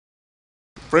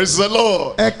Praise the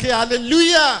Lord.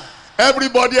 Hallelujah.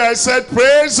 Everybody, I said,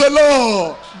 praise the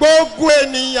Lord.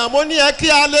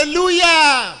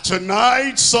 Hallelujah.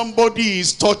 Tonight, somebody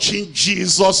is touching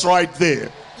Jesus right there.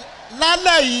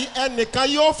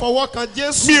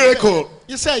 Miracle.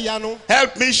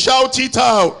 Help me shout it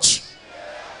out.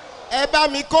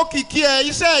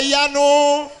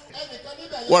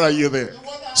 What are you there?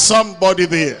 Somebody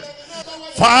there.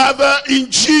 Father,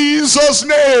 in Jesus'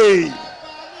 name,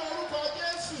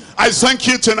 I thank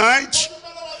you tonight.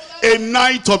 A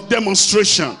night of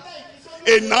demonstration,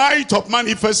 a night of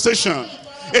manifestation,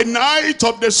 a night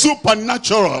of the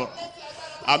supernatural.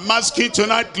 I'm asking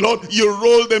tonight, Lord, you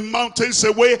roll the mountains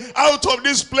away out of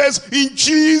this place in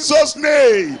Jesus'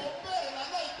 name.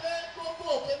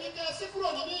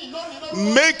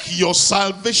 Make your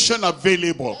salvation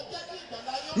available.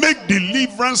 Make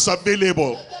deliverance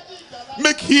available.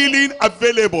 Make healing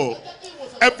available.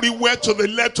 Everywhere, to the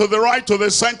left, to the right, to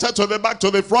the center, to the back, to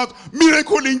the front.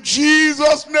 Miracle in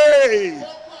Jesus' name.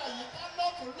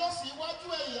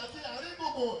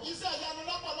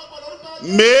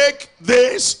 Make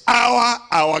this hour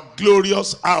our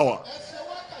glorious hour.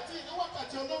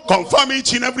 Confirm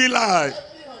it in every life.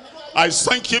 I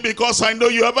thank you because I know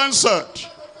you have answered.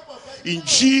 In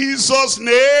Jesus'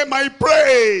 name I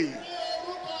pray.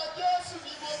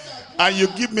 And you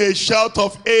give me a shout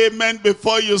of amen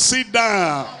before you sit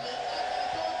down.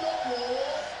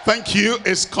 Thank you.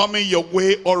 It's coming your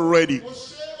way already.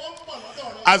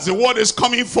 As the word is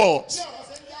coming forth,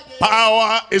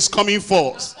 power is coming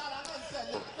forth.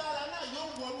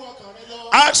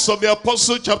 Acts of the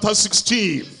Apostle chapter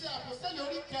 16.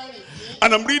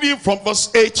 And I'm reading from verse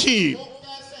 18.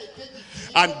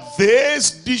 And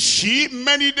this did she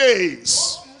many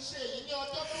days.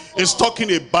 It's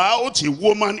talking about a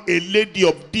woman, a lady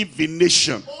of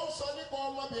divination.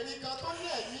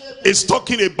 It's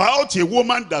talking about a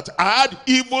woman that had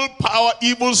evil power,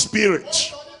 evil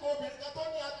spirit.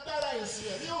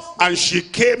 And she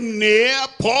came near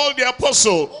Paul the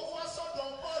apostle.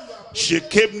 She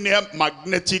came near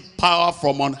magnetic power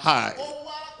from on high.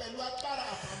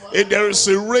 And there is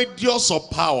a radius of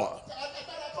power.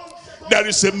 There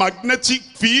is a magnetic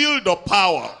field of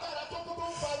power.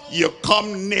 You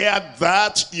come near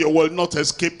that, you will not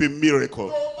escape a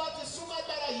miracle.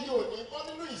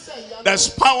 There's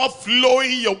power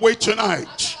flowing your way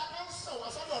tonight.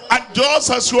 And just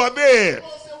as you are there,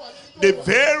 the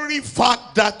very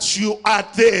fact that you are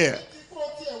there,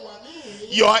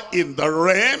 you are in the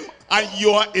realm and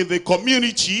you are in the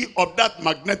community of that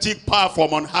magnetic power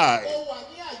from on high.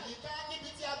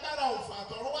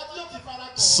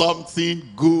 Something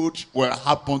good will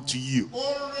happen to you.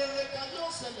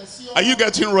 Are you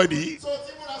getting ready?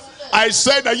 I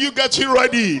said, are you getting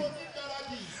ready?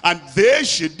 And there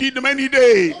she did many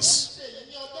days.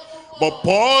 But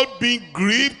Paul, being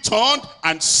grieved, turned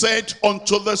and said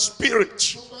unto the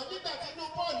Spirit,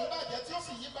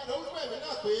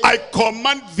 I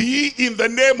command thee in the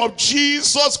name of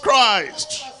Jesus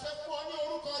Christ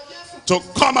to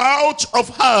come out of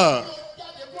her.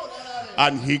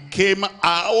 And he came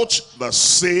out the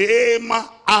same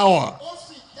hour.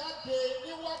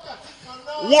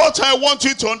 What I want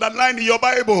you to underline in your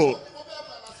Bible,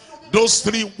 those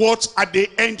three words at the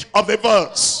end of the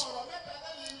verse.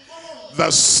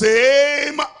 The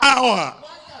same hour.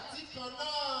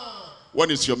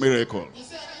 When is your miracle?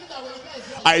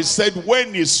 I said,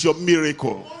 when is your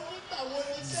miracle?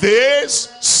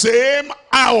 This same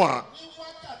hour.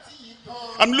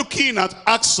 I'm looking at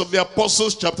Acts of the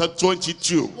Apostles chapter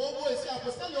 22.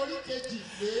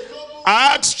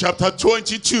 Acts chapter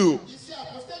 22.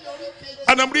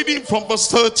 And I'm reading from verse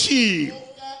 13.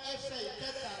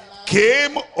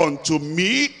 Came unto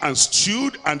me and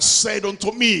stood and said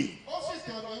unto me.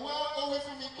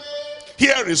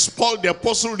 Here is Paul the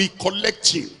apostle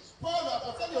recollecting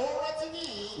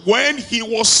when he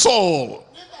was Saul.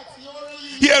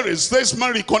 Here is this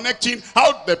man reconnecting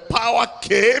how the power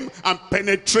came and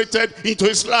penetrated into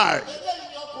his life.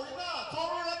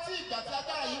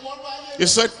 He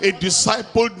said, a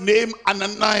disciple named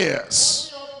Ananias,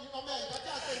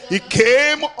 he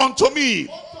came unto me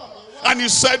and he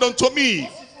said unto me,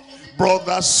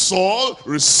 Brother Saul,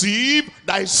 receive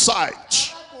thy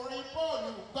sight.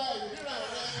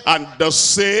 And the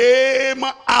same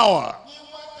hour,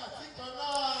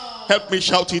 help me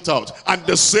shout it out, and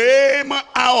the same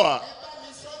hour,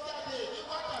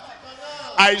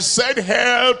 I said,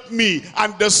 help me,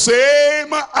 and the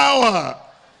same hour,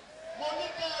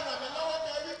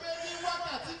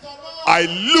 I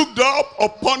looked up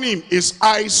upon him, his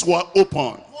eyes were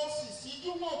open.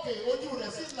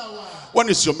 When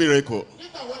is your miracle?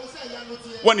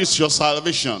 When is your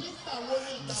salvation?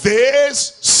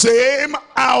 this same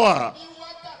hour.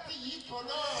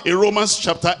 In Romans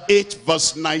chapter 8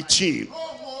 verse 19.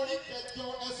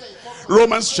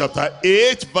 Romans chapter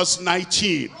 8 verse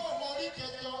 19.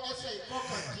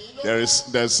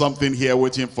 There's something here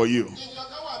waiting for you.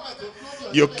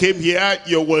 You came here,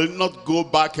 you will not go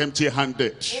back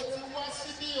empty-handed.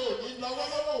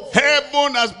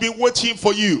 Heaven has been waiting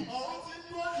for you.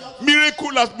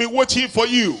 Miracle has been waiting for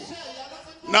you.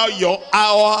 Now your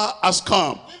hour has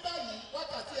come.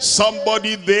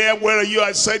 Somebody there, where are you?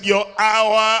 I said your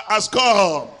hour has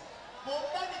come.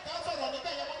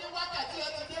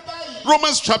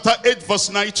 Romans chapter 8 verse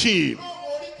 19.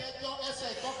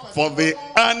 For the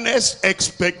earnest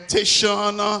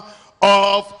expectation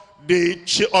of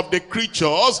the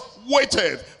creatures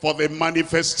waited for the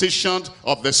manifestation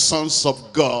of the sons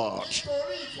of God.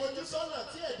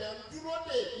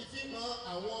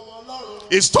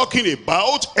 It's talking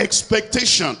about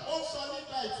expectation.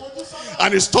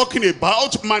 And it's talking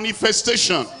about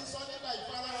manifestation.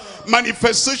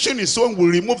 Manifestation is when we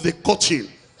remove the curtain.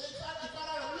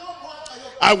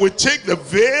 And we take the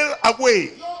veil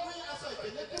away.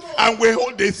 And we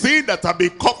hold the thing that have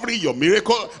been covering your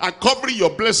miracle and covering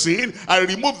your blessing, and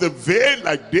remove the veil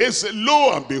like this.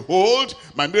 Lo and behold,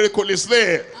 my miracle is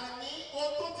there.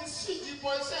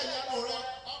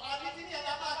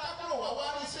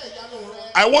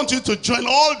 I want you to join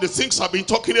all the things I've been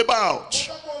talking about.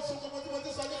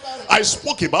 I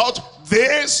spoke about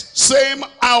this same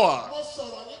hour.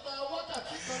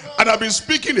 And I've been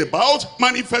speaking about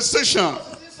manifestation.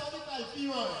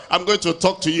 I'm going to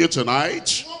talk to you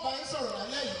tonight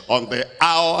on the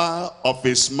hour of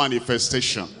his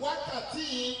manifestation.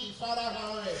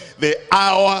 The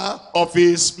hour of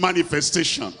his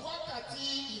manifestation.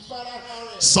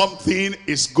 Something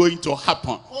is going to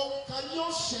happen.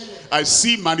 I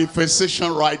see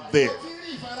manifestation right there.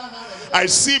 I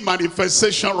see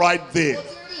manifestation right there.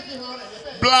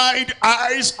 Blind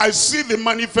eyes, I see the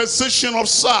manifestation of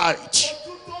sight.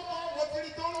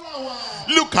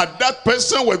 Look at that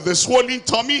person with the swollen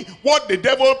tummy. What the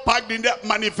devil packed in that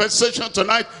manifestation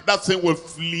tonight, that thing will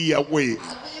flee away.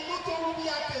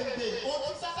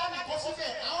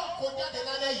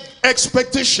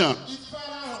 Expectation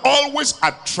always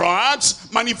attracts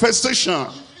manifestation.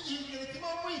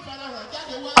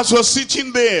 As you're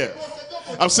sitting there,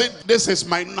 I'm saying, this is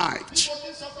my night.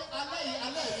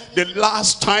 The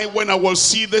last time when I will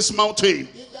see this mountain.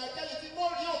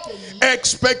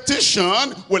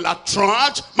 Expectation will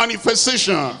attract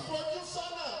manifestation.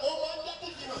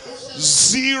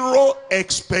 Zero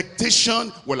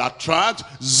expectation will attract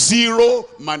zero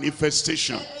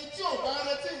manifestation.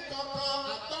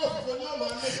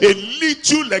 A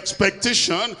little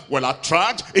expectation will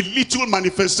attract a little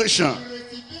manifestation.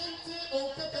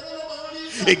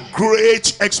 A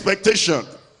great expectation.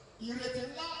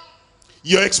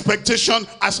 Your expectation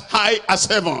as high as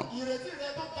heaven.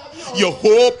 Your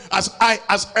hope as high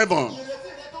as heaven.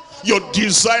 Your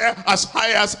desire as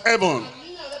high as heaven.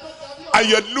 And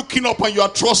you're looking up and you are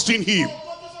trusting him.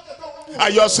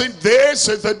 And you are saying, this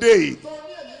is the day.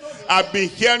 I've been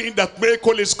hearing that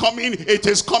miracle is coming. It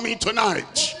is coming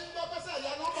tonight.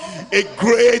 A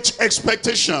great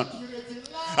expectation.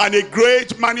 And a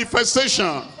great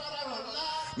manifestation.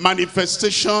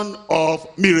 Manifestation of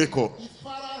miracle.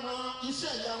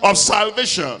 Of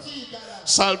salvation.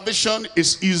 Salvation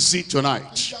is easy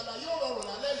tonight.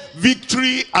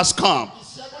 Victory has come.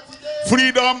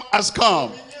 Freedom has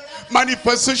come.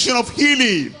 Manifestation of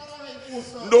healing.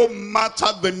 No matter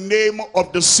the name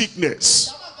of the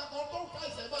sickness.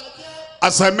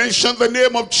 As I mentioned the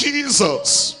name of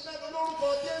Jesus.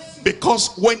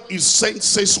 Because when he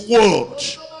sends his word,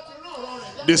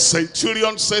 the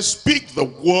centurion says, speak the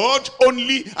word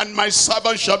only and my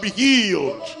servant shall be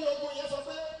healed.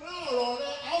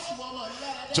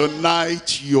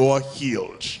 Tonight you are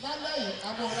healed.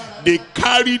 They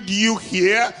carried you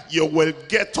here. You will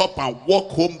get up and walk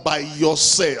home by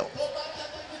yourself.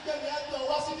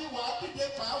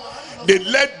 They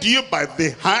led you by the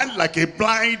hand like a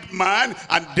blind man,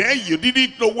 and then you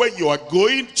didn't know where you are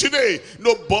going. Today,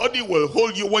 nobody will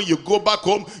hold you when you go back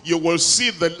home. You will see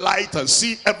the light and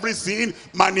see everything.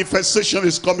 Manifestation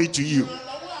is coming to you.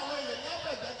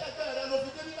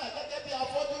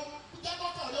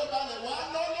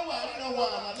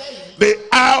 The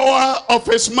hour of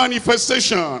his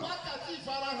manifestation.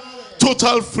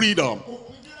 Total freedom.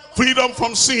 Freedom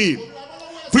from sin.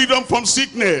 Freedom from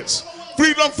sickness.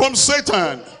 Freedom from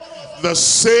Satan. The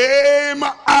same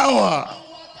hour.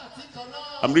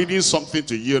 I'm reading something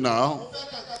to you now.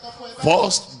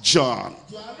 1 John.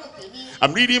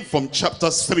 I'm reading from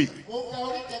chapter 3.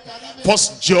 1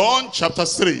 John chapter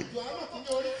 3.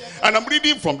 And I'm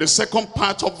reading from the second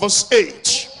part of verse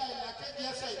 8.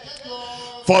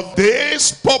 For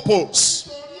this purpose,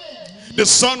 the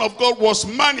Son of God was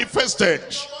manifested,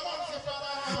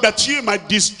 that ye might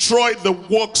destroy the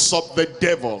works of the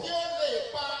devil.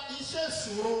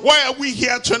 Why are we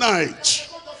here tonight?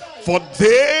 For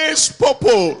this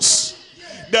purpose,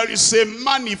 there is a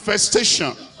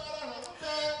manifestation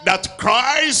that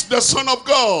Christ, the Son of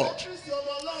God,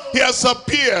 he has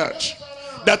appeared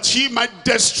that he might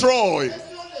destroy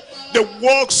the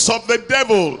works of the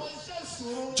devil.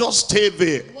 Just stay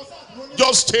there.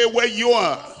 Just stay where you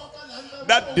are.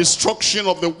 That destruction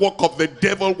of the work of the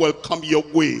devil will come your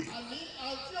way.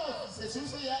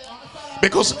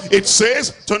 Because it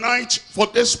says tonight, for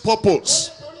this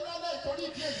purpose.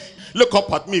 Look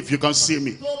up at me if you can see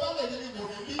me.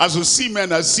 As you see me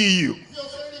and I see you.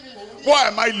 Why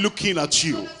am I looking at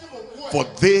you? For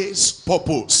this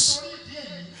purpose.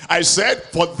 I said,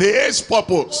 for this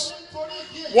purpose.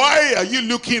 Why are you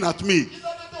looking at me?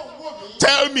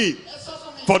 Tell me.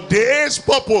 For this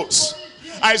purpose.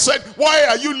 I said, why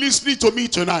are you listening to me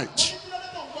tonight?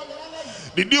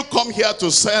 Did you come here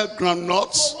to sell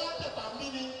groundnuts?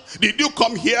 Did you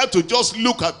come here to just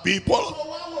look at people?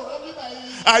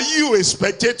 Are you a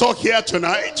spectator here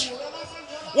tonight?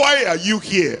 Why are you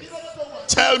here?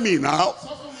 Tell me now.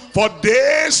 For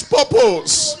this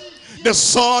purpose, the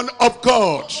Son of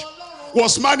God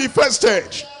was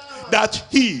manifested, that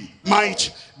he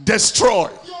might destroy.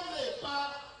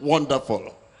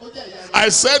 Wonderful. I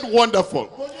said wonderful.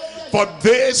 For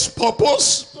this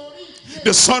purpose,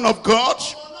 the Son of God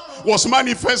was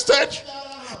manifested,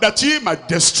 that he might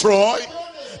destroy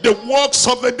the works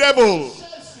of the devil.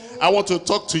 I want to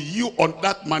talk to you on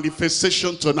that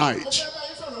manifestation tonight.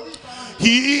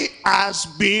 He has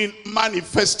been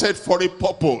manifested for a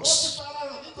purpose.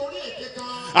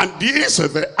 And this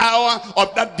is the hour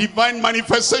of that divine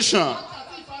manifestation.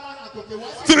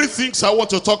 3 things I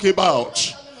want to talk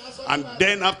about. And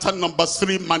then after number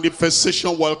 3,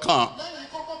 manifestation will come.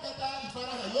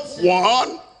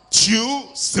 1, 2,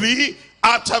 3.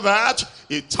 After that,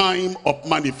 a time of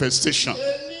manifestation.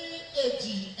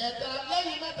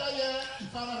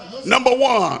 Number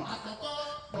 1,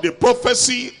 the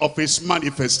prophecy of his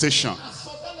manifestation.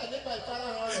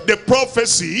 The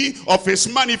prophecy of his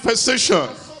manifestation.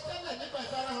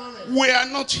 We are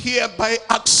not here by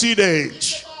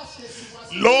accident.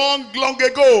 Long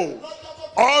ago,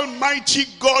 Almighty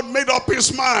God made up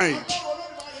his mind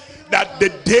that the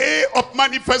day of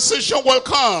manifestation will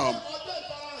come.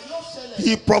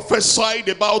 He prophesied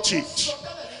about it.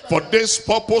 For this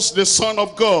purpose, the Son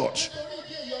of God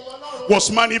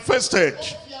was manifested,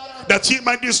 that he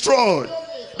might destroy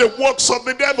the works of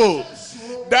the devil.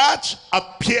 That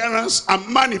appearance and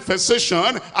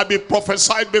manifestation had been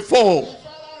prophesied before.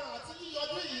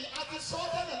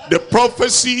 The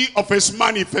prophecy of his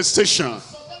manifestation.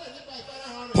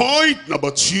 Point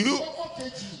number 2,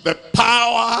 the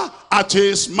power at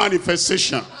his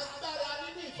manifestation.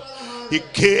 He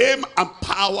came and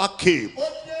power came.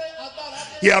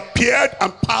 He appeared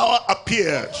and power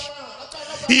appeared.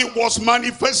 He was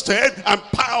manifested and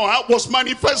power was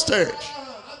manifested.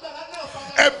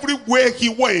 Everywhere he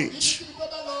went.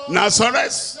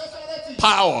 Nazareth,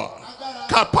 power.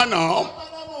 Capernaum,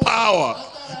 power.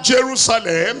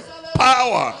 Jerusalem,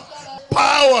 power.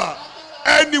 Power.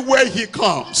 Anywhere he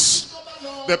comes,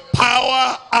 the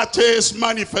power at his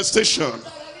manifestation.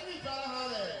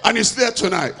 And it's there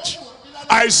tonight.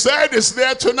 I said it's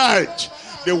there tonight.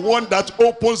 The one that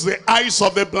opens the eyes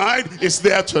of the blind is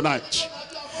there tonight.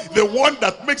 The one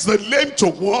that makes the lame to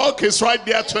walk is right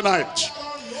there tonight.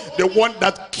 The one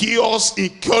that cures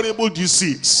incurable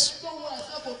disease,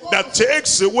 that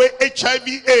takes away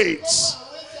HIV/AIDS,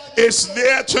 is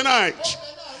there tonight.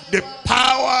 The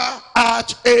power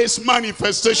at his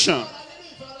manifestation.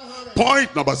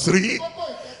 Point number 3,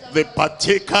 the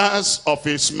partakers of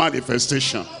his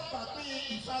manifestation.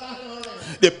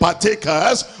 The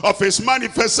partakers of his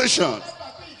manifestation.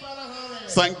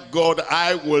 Thank God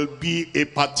I will be a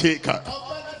partaker.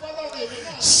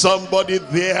 Somebody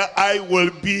there, I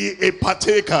will be a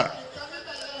partaker.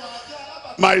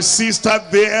 My sister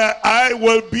there, I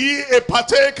will be a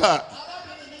partaker.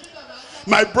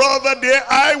 My brother there,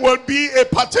 I will be a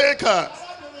partaker.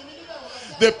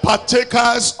 The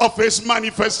partakers of his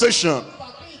manifestation.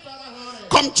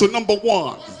 Come to number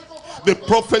 1, the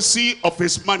prophecy of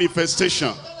his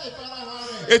manifestation.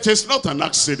 It is not an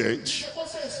accident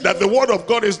that the word of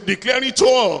God is declaring to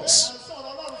us.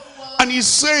 And he's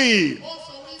saying,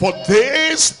 for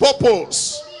this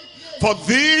purpose,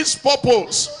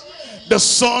 the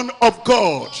Son of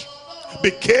God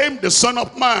became the Son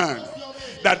of Man,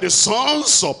 that the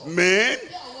sons of men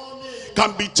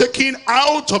can be taken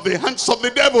out of the hands of the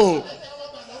devil,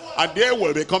 and they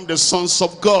will become the sons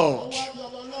of God.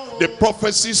 The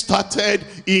prophecy started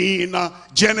in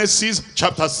Genesis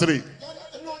chapter 3.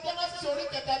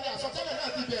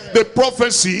 The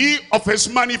prophecy of his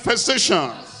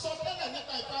manifestation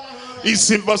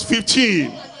is in verse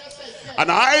 15. And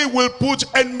I will put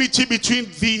enmity between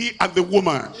thee and the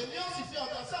woman.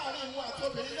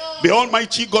 The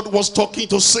Almighty God was talking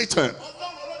to Satan.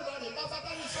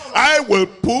 I will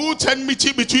put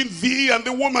enmity between thee and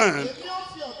the woman.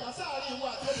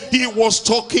 He was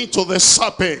talking to the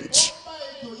serpent.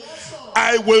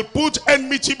 I will put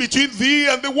enmity between thee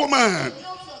and the woman.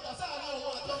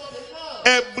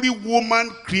 Every woman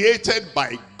created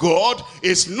by God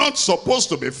is not supposed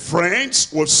to be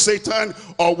friends with Satan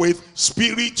or with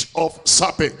spirit of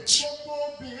serpent.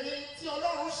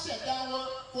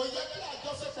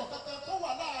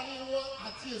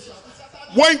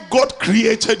 When God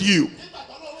created you,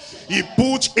 he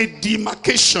put a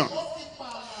demarcation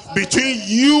between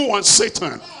you and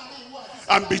Satan,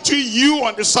 and between you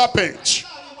and the serpent.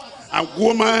 And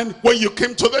woman, when you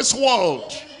came to this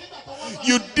world,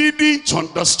 you didn't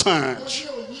understand.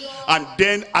 And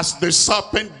then as the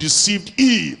serpent deceived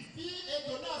Eve,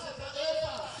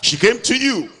 she came to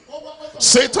you.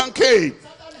 Satan came.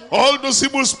 All those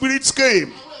evil spirits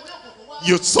came.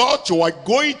 You thought you were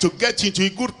going to get into a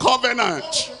good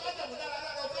covenant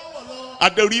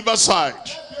at the riverside,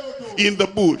 in the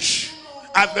bush,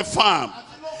 at the farm,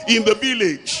 in the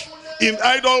village, in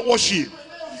idol worship,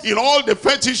 in all the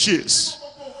fetishes,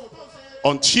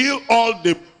 until all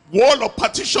the wall of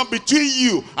partition between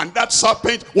you and that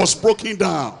serpent was broken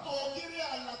down.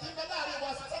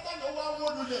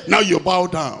 Now you bow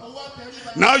down.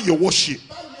 Now you worship.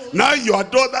 Now you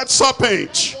adore that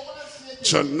serpent.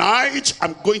 Tonight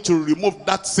I'm going to remove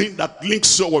that thing that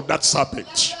links you with that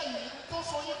serpent.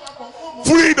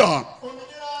 Freedom.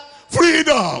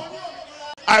 Freedom.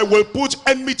 I will put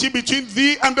enmity between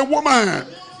thee and the woman.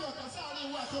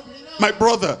 My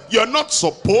brother, you're not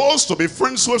supposed to be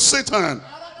friends with Satan.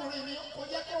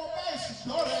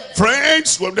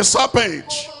 Friends with the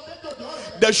serpent.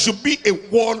 There should be a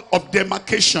wall of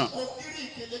demarcation.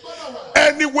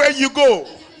 Anywhere you go,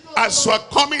 as you are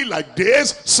coming like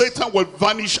this, Satan will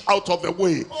vanish out of the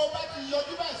way.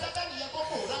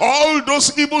 All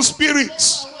those evil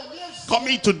spirits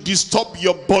coming to disturb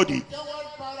your body,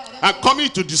 and coming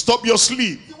to disturb your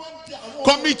sleep,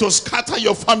 coming to scatter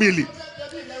your family,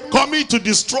 coming to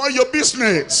destroy your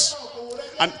business.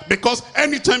 And because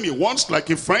anytime he wants, like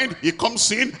a friend, he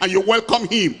comes in and you welcome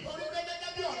him.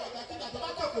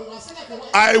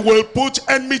 I will put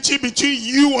enmity between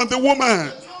you and the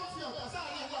woman,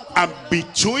 and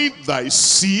between thy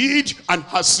seed and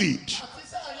her seed.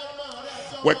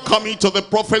 We're coming to the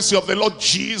prophecy of the Lord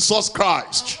Jesus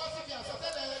Christ.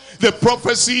 The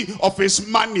prophecy of his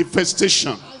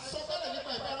manifestation.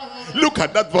 Look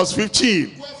at that verse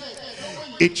 15.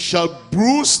 It shall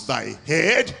bruise thy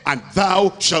head, and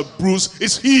thou shalt bruise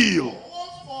his heel.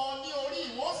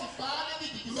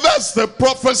 That's the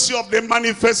prophecy of the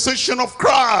manifestation of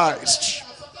Christ.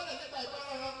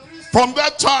 From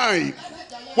that time,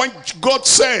 when God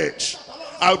said,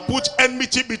 I'll put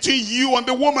enmity between you and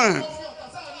the woman,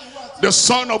 the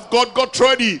Son of God got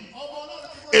ready,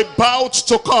 about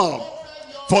to come.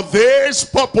 For this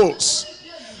purpose,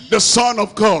 the Son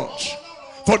of God,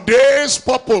 for this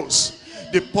purpose,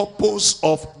 the purpose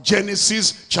of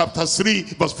Genesis chapter 3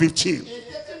 verse 15,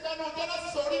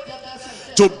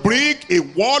 to bring a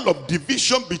wall of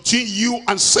division between you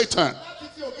and Satan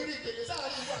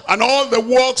and all the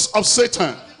works of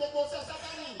Satan.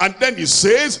 And then he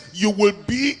says, you will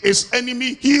be his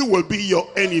enemy, he will be your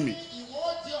enemy.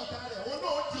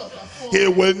 He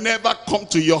will never come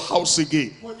to your house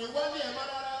again.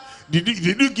 Did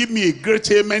you give me a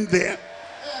great amen there?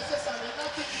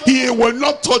 He will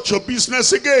not touch your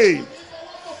business again.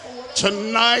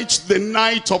 Tonight, the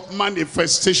night of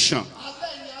manifestation,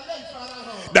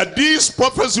 that this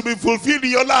prophecy will be fulfilled in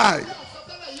your life.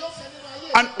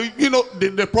 And you know,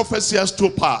 the prophecy has two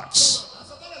parts.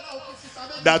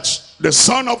 That the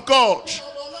Son of God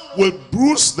will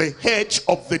bruise the head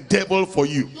of the devil for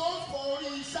you,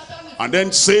 and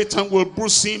then Satan will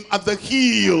bruise him at the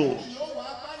heel.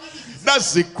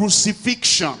 That's the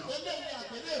crucifixion.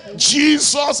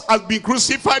 Jesus has been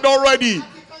crucified already.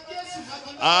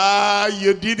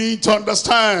 You didn't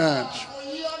understand.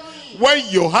 When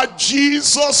you heard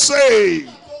Jesus say,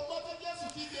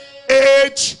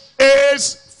 it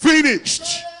is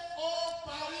finished,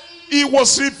 he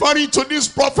was referring to this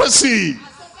prophecy.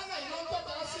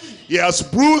 He has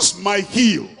bruised my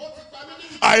heel.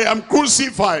 I am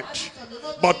crucified.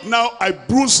 But now I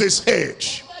bruise his head.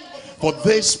 For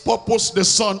this purpose the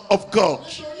Son of God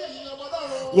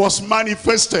was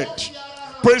manifested.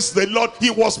 Praise the Lord. He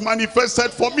was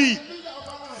manifested for me.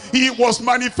 He was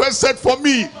manifested for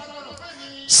me.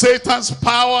 Satan's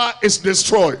power is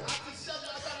destroyed.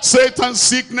 Satan's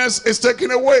sickness is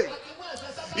taken away.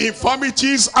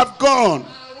 Infirmities have gone.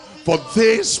 For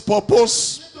this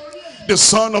purpose the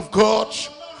Son of God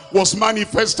was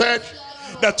manifested,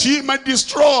 that he might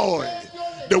destroy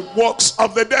the works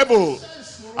of the devil.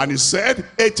 And he said,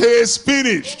 it is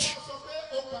finished.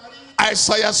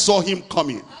 Isaiah saw him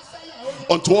coming.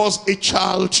 Unto us a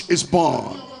child is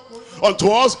born. Unto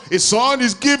us a son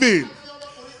is given.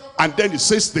 And then it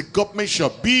says, the government shall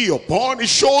be upon his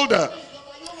shoulder.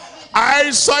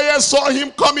 Isaiah saw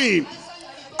him coming.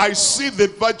 I see the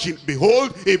virgin.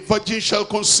 Behold, a virgin shall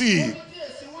conceive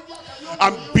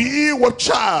and be with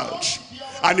child,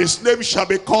 and his name shall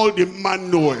be called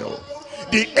Emmanuel.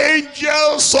 The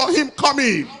angel saw him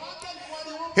coming.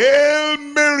 Hail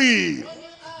Mary,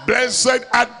 blessed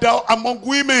art thou among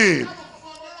women.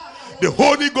 The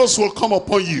Holy Ghost will come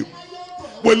upon you,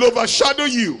 will overshadow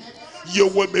you. You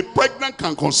will be pregnant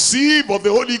and conceive of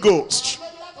the Holy Ghost.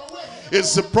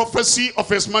 It's the prophecy of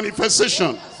his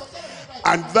manifestation.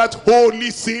 And that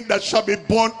holy thing that shall be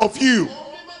born of you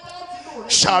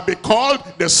shall be called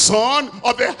the Son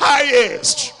of the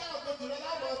Highest.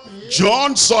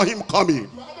 John saw him coming.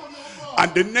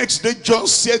 And the next day John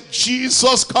said,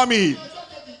 Jesus coming.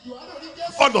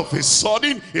 All of a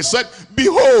sudden he said,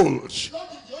 behold.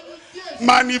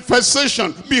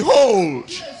 Manifestation, behold.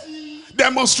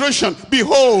 Demonstration,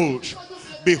 behold.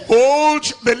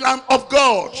 Behold the Lamb of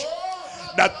God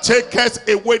that taketh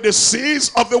away the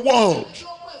sins of the world.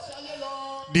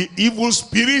 The evil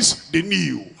spirits, they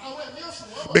knew,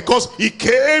 because he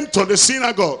came to the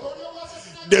synagogue.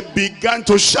 They began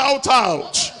to shout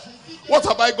out, what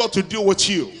have I got to do with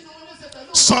you,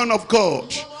 Son of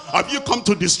God? Have you come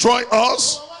to destroy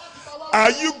us?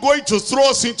 Are you going to throw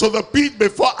us into the pit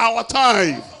before our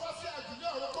time?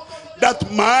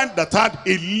 That man that had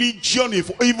a legion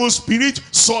of evil spirit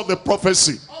saw the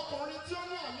prophecy.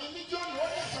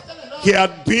 He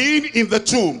had been in the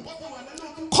tomb,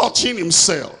 cutting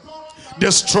himself,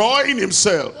 destroying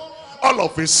himself. All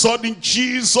of a sudden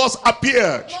Jesus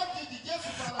appeared,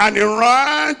 and he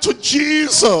ran to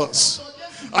Jesus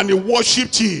and he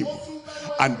worshipped him.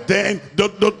 And then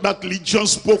that legion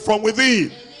spoke from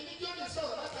within.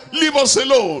 Leave us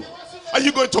alone. Are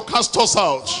you going to cast us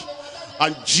out?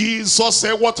 And Jesus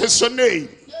said, what is your name?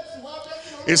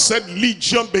 He said,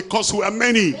 Legion, because we are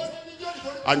many.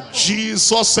 And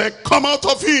Jesus said, come out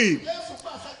of him.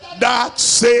 That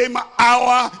same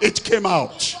hour it came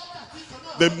out.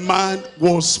 The man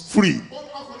was free.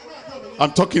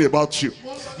 I'm talking about you.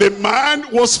 The man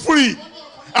was free.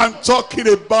 I'm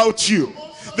talking about you.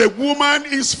 The woman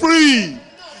is free.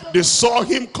 They saw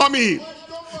him coming.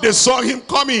 They saw him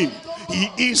coming. He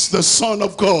is the Son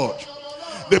of God.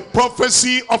 The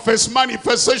prophecy of his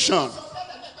manifestation.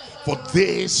 For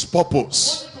this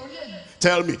purpose.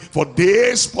 Tell me, for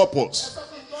this purpose.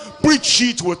 Preach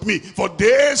it with me. For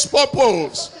this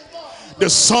purpose. The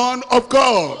Son of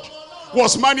God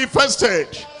was manifested,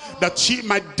 that he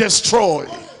might destroy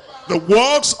the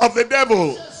works of the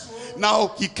devil.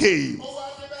 Now he came.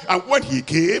 And when he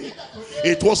came,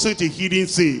 it wasn't a hidden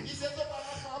thing.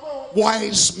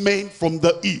 Wise men from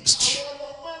the east,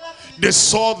 they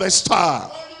saw the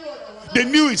star. They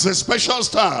knew it's a special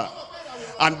star.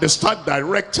 And the star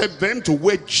directed them to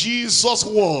where Jesus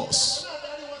was.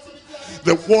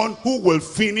 The one who will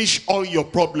finish all your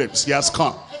problems, he has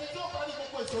come.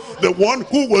 The one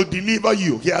who will deliver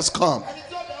you, he has come.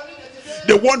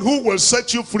 The one who will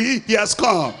set you free, he has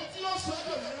come.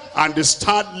 And the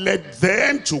star led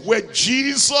them to where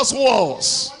Jesus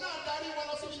was.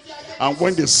 And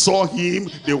when they saw him,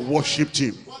 they worshipped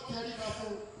him.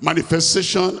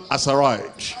 Manifestation has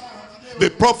arrived.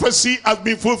 The prophecy has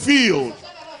been fulfilled.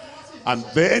 And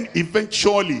then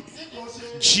eventually,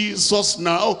 Jesus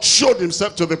now showed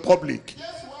himself to the public.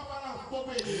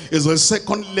 It's the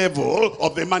second level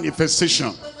of the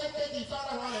manifestation.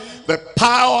 The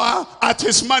power at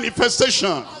his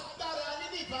manifestation.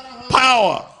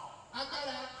 Power.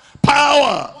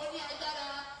 Power.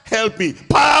 Help me.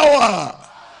 Power.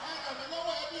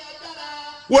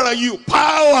 Where are you?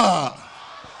 Power.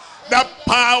 That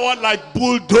power, like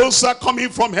bulldozer coming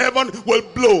from heaven, will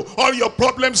blow all your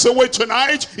problems away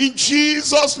tonight in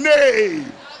Jesus' name.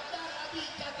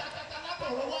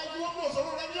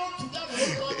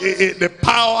 The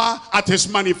power at his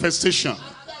manifestation.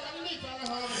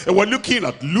 And we're looking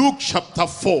at Luke chapter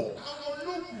 4.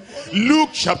 Luke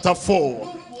chapter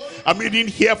 4. I'm reading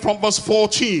here from verse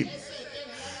 14.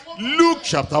 Luke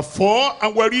chapter 4,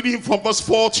 and we're reading from verse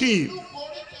 14.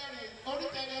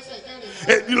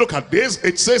 You look at this,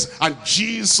 it says, and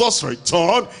Jesus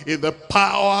returned in the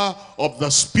power of the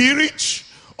Spirit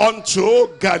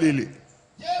unto Galilee.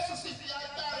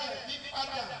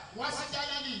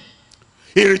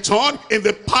 He returned in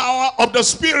the power of the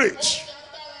Spirit.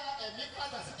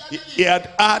 He had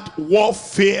had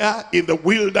warfare in the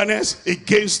wilderness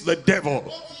against the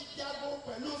devil.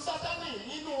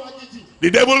 The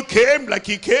devil came like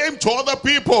he came to other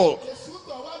people.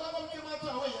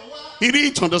 He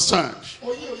didn't understand.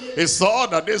 He saw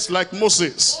that this is like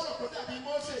Moses.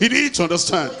 He didn't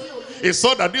understand. He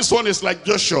saw that this one is like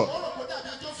Joshua.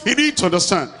 He didn't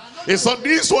understand. He saw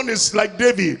this one is like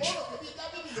David.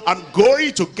 I'm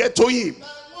going to get to him.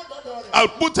 I'll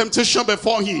put temptation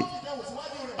before him.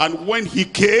 And when he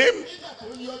came,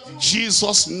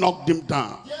 Jesus knocked him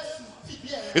down.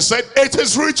 He said, it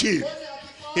is written.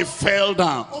 He fell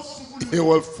down. He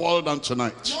will fall down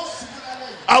tonight.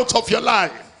 Out of your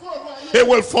life. He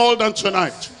will fall down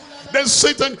tonight. Then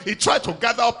Satan, he tried to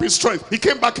gather up his strength. He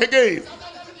came back again.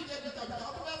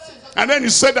 And then he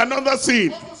said another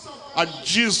thing. And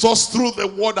Jesus threw the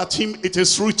word at him, it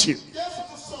is written.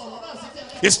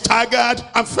 He staggered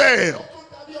and fell.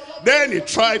 Then he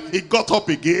tried, he got up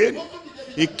again.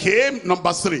 He came,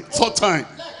 number 3, third time.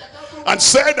 And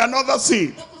said another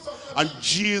thing. And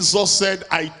Jesus said,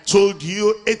 I told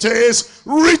you it is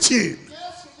written.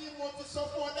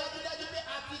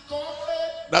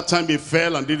 That time he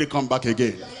fell and didn't come back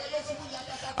again.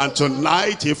 And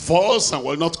tonight he falls and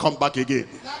will not come back again.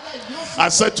 I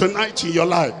said tonight in your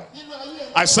life.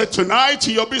 I said tonight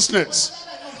in your business.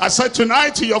 I said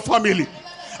tonight in your family.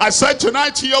 I said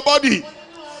tonight in your body.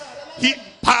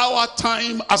 Power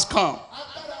time has come.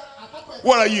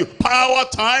 What are you? Power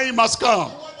time has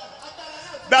come.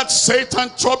 That's Satan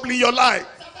troubling your life.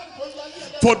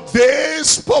 For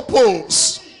this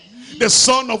purpose, the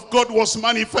Son of God was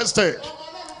manifested,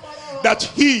 that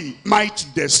he might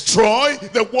destroy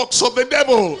the works of the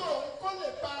devil.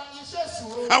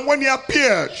 And when he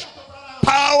appeared,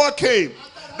 power came.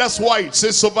 That's why it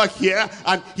says over here,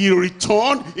 and he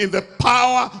returned in the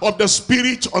power of the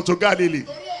Spirit unto Galilee.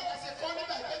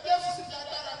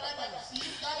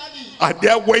 And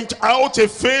there went out a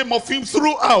fame of him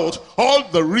throughout all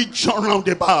the region round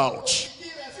about.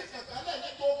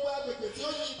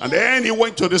 And then he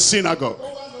went to the synagogue.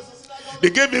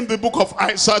 They gave him the book of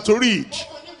Isaiah to read.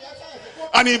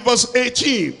 And in verse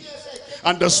 18,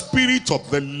 and the Spirit of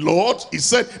the Lord, he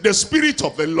said, the Spirit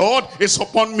of the Lord is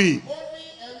upon me,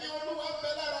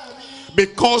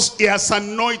 because he has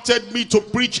anointed me to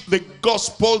preach the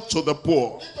gospel to the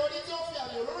poor.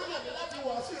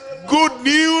 Good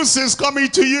news is coming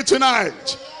to you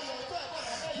tonight.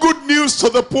 Good news to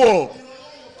the poor.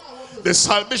 The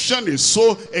salvation is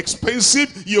so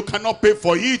expensive, you cannot pay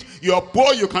for it. You are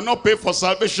poor, you cannot pay for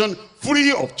salvation.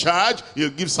 Free of charge,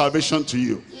 he'll give salvation to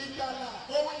you.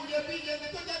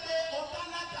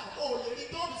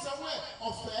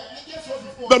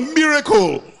 The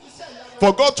miracle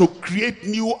for God to create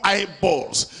new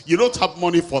eyeballs, you don't have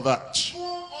money for that.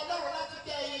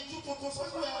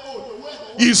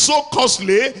 It's so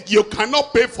costly, you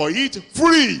cannot pay for it.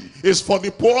 Free is for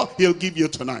the poor, he'll give you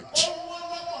tonight.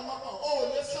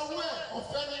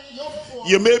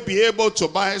 You may be able to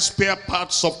buy spare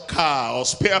parts of car or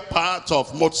spare part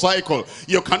of motorcycle.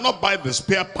 You cannot buy the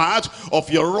spare part of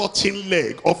your rotten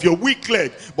leg, of your weak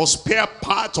leg. But spare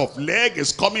part of leg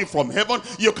is coming from heaven.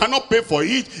 You cannot pay for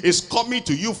it. It's coming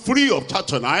to you free of charge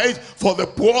tonight. For the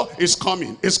poor, it's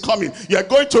coming. It's coming. You are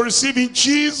going to receive in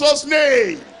Jesus'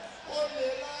 name.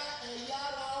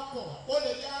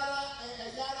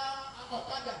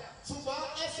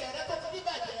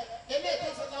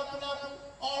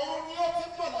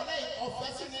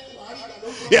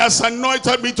 He has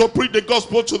anointed me to preach the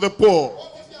gospel to the poor.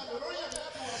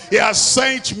 He has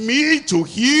sent me to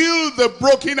heal the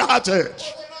brokenhearted.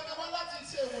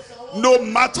 No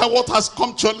matter what has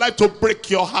come to your life to break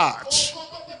your heart.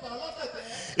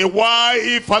 A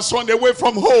wife has run away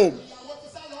from home.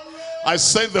 I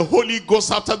send the Holy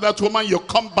Ghost after that woman. You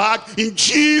come back in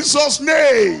Jesus'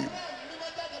 name.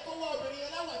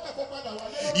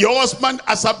 Your husband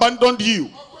has abandoned you.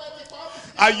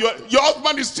 And your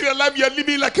husband is still alive. You're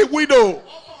living like a widow.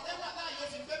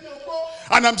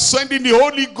 And I'm sending the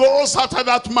Holy Ghost after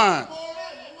that man.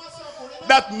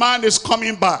 That man is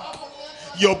coming back.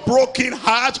 Your broken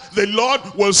heart, the Lord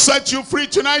will set you free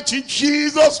tonight in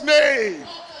Jesus' name.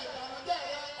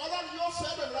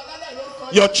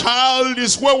 Your child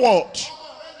is wayward.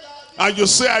 And you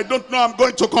say, I don't know, I'm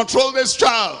going to control this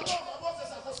child.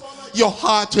 your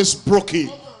heart is broken.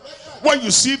 When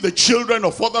you see the children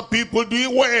of other people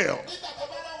doing well,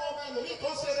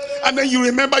 and then you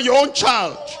remember your own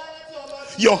child,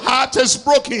 your heart is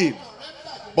broken.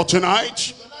 But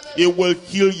tonight, it will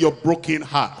heal your broken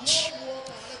heart.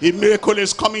 A miracle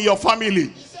is coming in your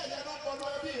family.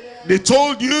 They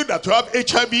told you that you have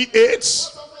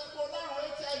HIV/AIDS,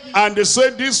 and they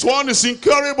said this one is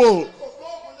incurable,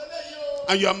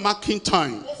 and you are marking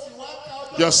time.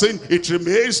 You are saying it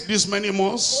remains this many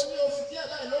months.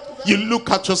 You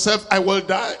look at yourself, I will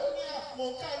die.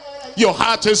 Your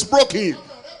heart is broken.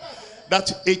 That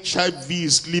HIV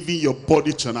is leaving your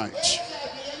body tonight.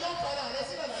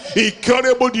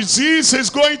 Incurable disease is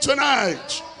going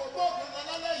tonight,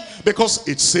 because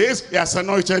it says he has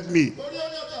anointed me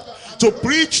to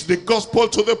preach the gospel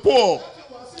to the poor.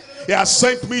 He has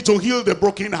sent me to heal the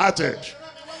brokenhearted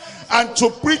and to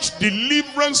preach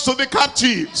deliverance to the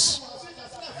captives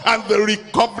and the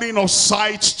recovering of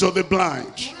sight to the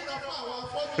blind.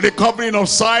 Recovering of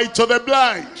sight to the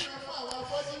blind.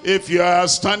 If you are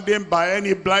standing by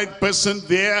any blind person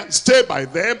there, stay by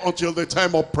them until the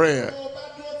time of prayer.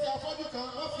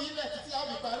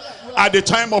 At the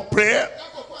time of prayer,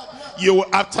 you will,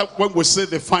 after when we say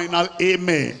the final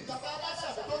amen,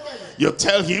 you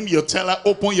tell him, you tell her,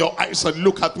 open your eyes and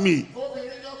look at me.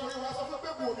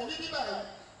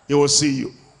 He will see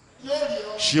you.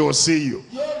 She will see you.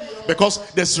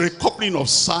 Because there's recovering of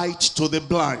sight to the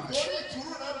blind,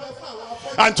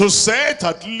 and to set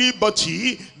at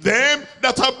liberty them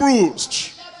that are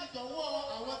bruised,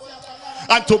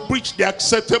 and to preach the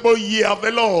acceptable year of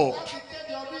the Lord.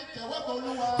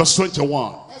 Verse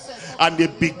 21. And they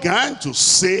began to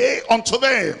say unto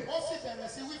them,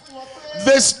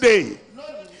 this day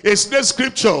is the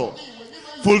scripture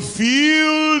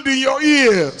fulfilled in your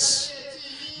ears.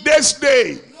 This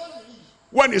day,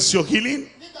 when is your healing?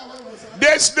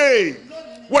 This day,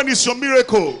 when is your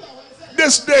miracle?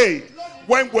 This day,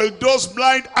 when will those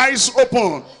blind eyes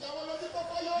open?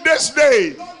 This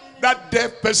day, that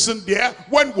deaf person there,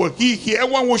 when will he hear?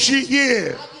 When will she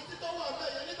hear?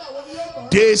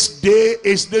 This day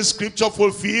is the scripture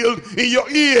fulfilled in your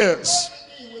ears.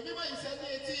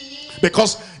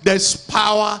 Because there's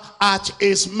power at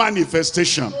his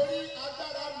manifestation.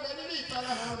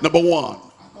 Number one,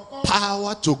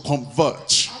 power to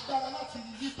convert.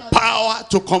 Power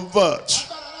to convert.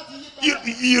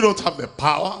 You don't have the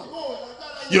power.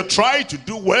 You try to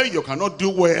do well, you cannot do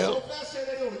well.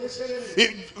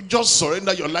 Just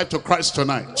surrender your life to Christ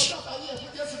tonight.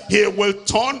 He will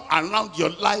turn around your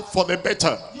life for the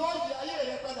better.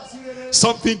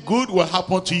 Something good will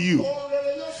happen to you.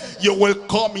 You will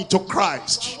come into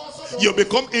Christ. You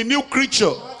become a new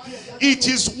creature. It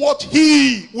is what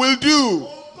he will do.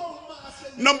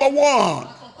 Number one,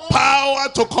 power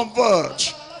to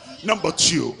convert. Number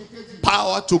two,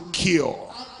 power to cure.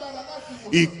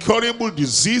 Incurable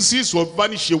diseases will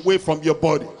vanish away from your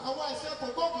body.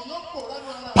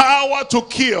 Power to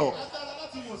cure.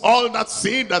 All that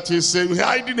thing that is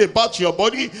hiding about your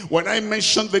body, when I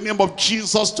mention the name of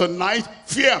Jesus tonight,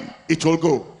 fear, it will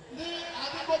go.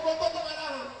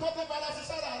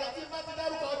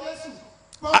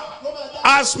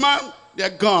 Asthma, they're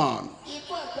gone.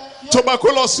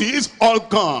 Tuberculosis, all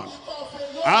gone.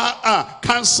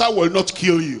 Cancer will not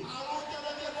kill you.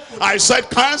 I said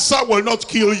cancer will not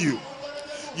kill you.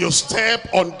 You step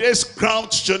on this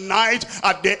ground tonight,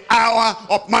 at the hour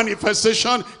of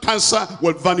manifestation, cancer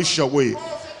will vanish away.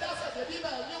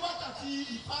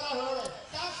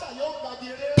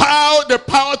 Power, the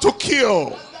power to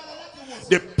kill.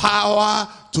 The power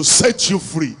to set you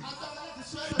free.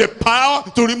 The power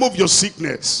to remove your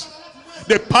sickness.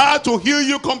 The power to heal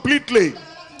you completely.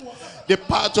 The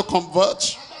power to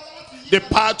convert. The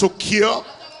power to cure.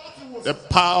 The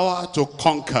power to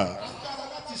conquer.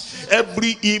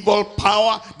 Every evil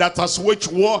power that has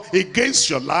waged war against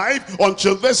your life,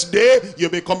 until this day, you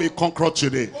become a conqueror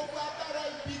today.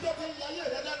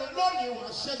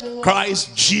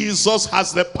 Christ Jesus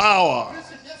has the power.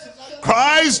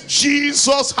 Christ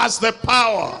Jesus has the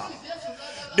power.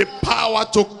 The power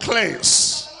to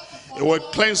cleanse. It will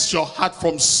cleanse your heart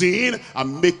from sin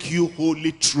and make you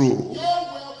wholly true.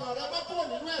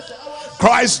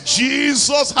 Christ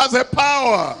Jesus has the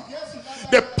power.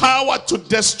 The power to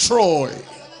destroy.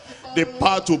 The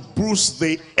power to bruise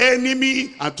the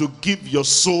enemy and to give your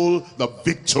soul the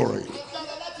victory.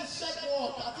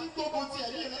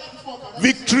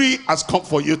 Victory has come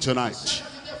for you tonight.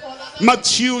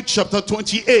 Matthew chapter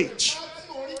 28.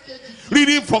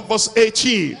 Reading from verse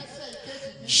 18.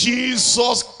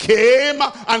 Jesus came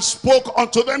and spoke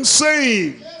unto them,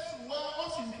 saying,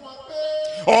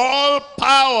 All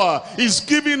power is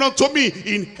given unto me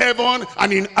in heaven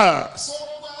and in earth.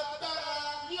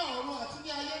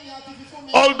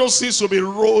 All those things will be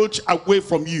rolled away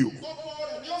from you.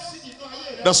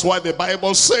 That's why the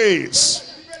Bible says,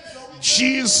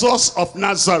 Jesus of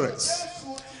Nazareth,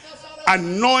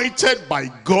 anointed by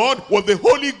God with the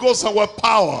Holy Ghost and with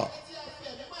power.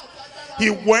 He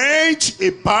went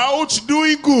about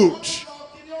doing good.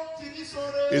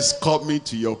 He's coming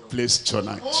to your place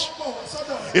tonight.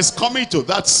 He's coming to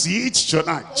that seat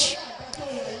tonight.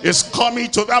 He's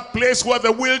coming to that place where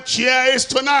the wheelchair is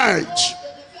tonight.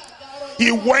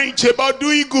 He went about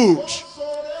doing good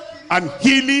and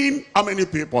healing. How many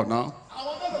people now?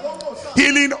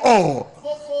 Healing all.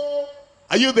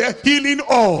 Are you there? Healing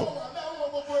all.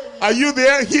 Are you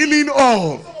there? Healing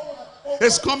all.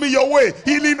 It's coming your way.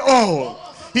 Healing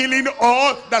all. Healing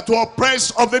all that were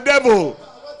oppressed of the devil.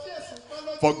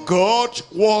 For God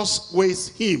was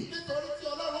with him.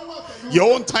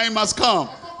 Your own time has come.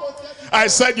 I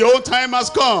said your own time has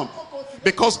come.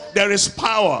 Because there is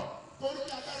power.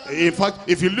 In fact,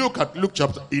 if you look at Luke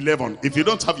chapter 11, if you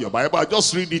don't have your Bible, I'll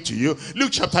just read it to you.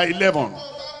 Luke chapter 11.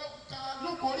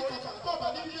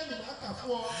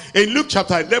 In Luke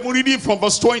chapter 11, reading from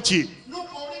verse 20.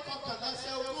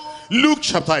 Luke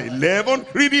chapter 11,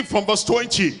 reading from verse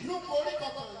 20.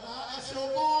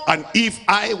 And if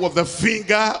I with the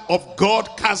finger of God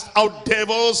cast out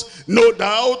devils, no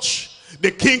doubt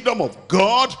the kingdom of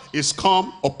God is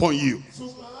come upon you.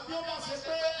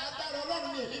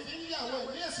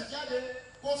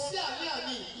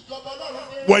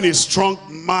 When a strong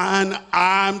man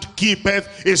armed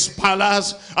keepeth his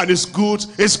palace, and his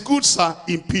goods are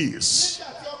in peace.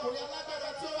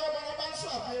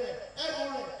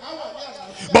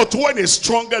 But when is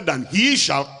stronger than he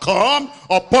shall come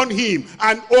upon him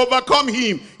and overcome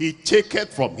him, he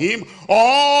taketh from him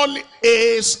all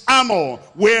his armor,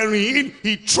 wherein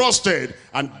he trusted,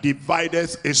 and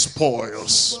divideth his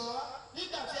spoils.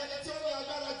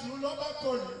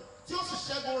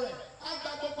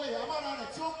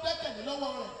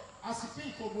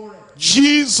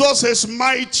 Jesus is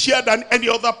mightier than any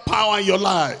other power in your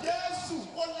life.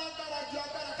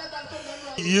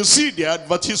 You see the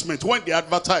advertisement, when they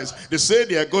advertise, they say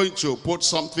they are going to put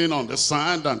something on the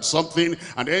sand and something,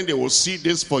 and then they will see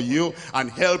this for you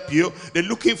and help you. They're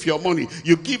looking for your money.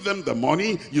 You give them the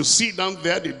money, you sit down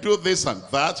there, they do this and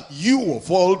that. You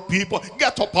of all people,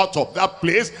 get up out of that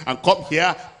place and come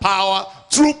here. Power,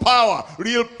 true power,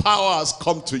 real power has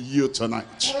come to you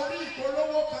tonight.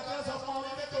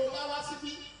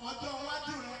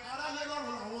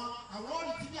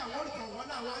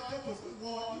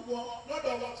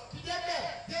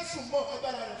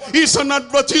 It's an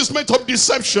advertisement of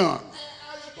deception,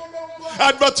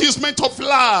 advertisement of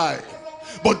lie.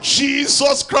 But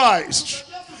Jesus Christ,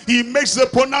 he makes the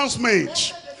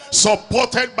pronouncement,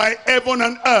 supported by heaven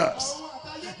and earth.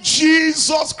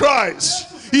 Jesus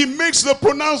Christ, he makes the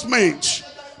pronouncement.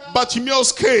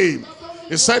 Bartimaeus came.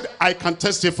 He said, I can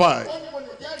testify.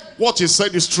 What he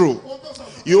said is true.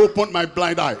 He opened my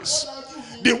blind eyes.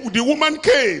 The woman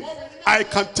came. I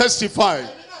can testify.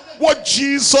 What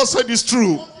Jesus said is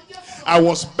true. I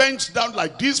was bent down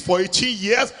like this for 18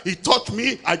 years. He touched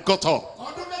me. I got up.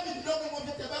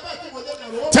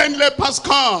 10 lepers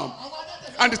come.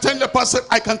 And the 10 lepers said,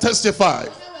 I can testify.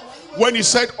 When he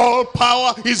said, all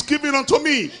power is given unto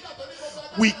me.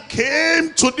 We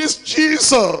came to this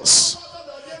Jesus.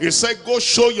 He said, go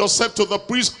show yourself to the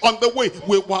priest on the way.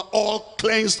 We were all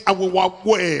cleansed and we were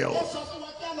well.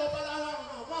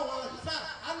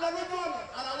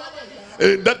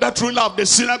 That ruler of the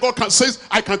synagogue says,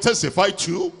 I can testify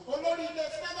too.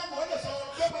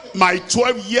 My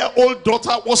 12-year-old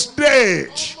daughter was dead.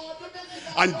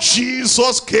 And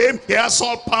Jesus came, he has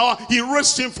all power, he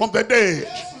raised him from the dead.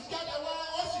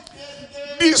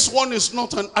 This one is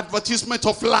not an advertisement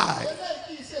of lie.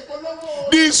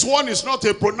 This one is not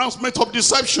a pronouncement of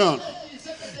deception.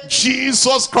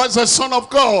 Jesus Christ, the Son of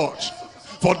God.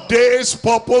 For this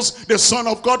purpose, the Son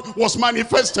of God was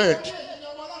manifested,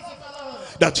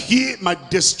 that he might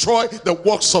destroy the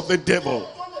works of the devil.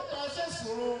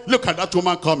 Look at that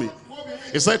woman coming.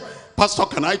 He said, Pastor,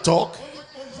 can I talk?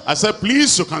 I said,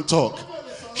 please, you can talk.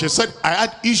 She said, I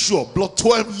had issue of blood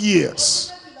 12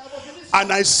 years.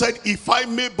 And I said, if I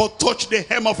may but touch the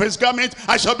hem of his garment,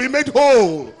 I shall be made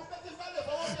whole.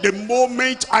 The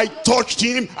moment I touched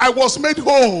him, I was made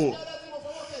whole.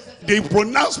 The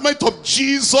pronouncement of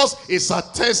Jesus is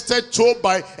attested to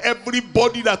by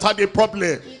everybody that had a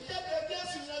problem.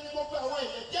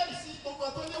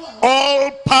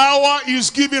 All power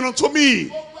is given unto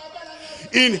me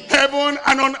in heaven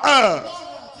and on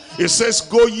earth. It says,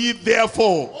 go ye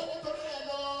therefore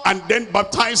And then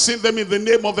baptizing them in the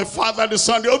name of the Father, the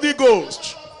Son, the Holy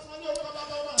Ghost.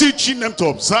 Teaching them to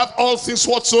observe all things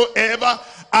whatsoever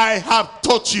I have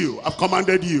taught you, I've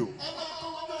commanded you.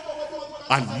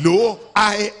 And lo,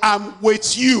 I am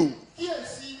with you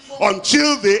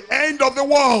until the end of the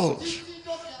world.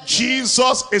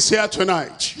 Jesus is here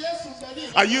tonight.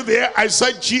 Are you there? I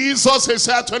said Jesus is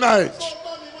here tonight.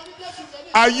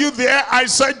 Are you there? I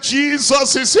said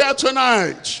Jesus is here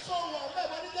tonight.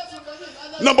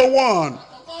 Number one,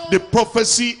 the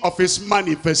prophecy of his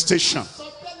manifestation.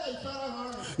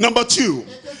 Number two,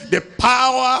 the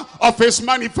power of his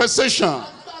manifestation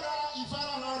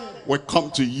will come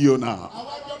to you now.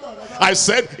 I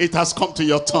said it has come to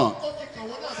your tongue.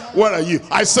 Where are you?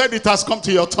 I said it has come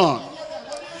to your tongue.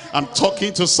 I'm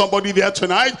talking to somebody there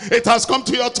tonight. It has come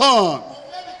to your tongue.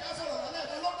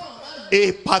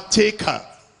 A partaker.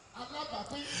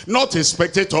 Not a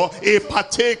spectator, a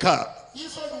partaker.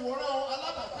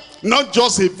 Not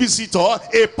just a visitor,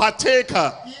 a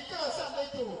partaker.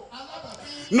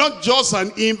 Not just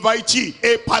an invitee,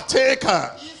 a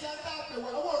partaker.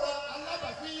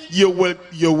 You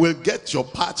will get your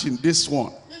part in this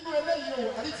one.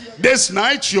 This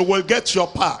night you will get your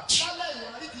part.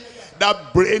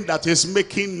 That brain that is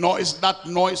making noise, that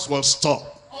noise will stop.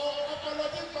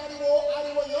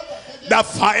 That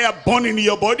fire burning in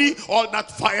your body, all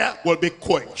that fire will be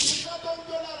quenched.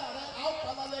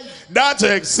 That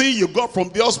thing you got from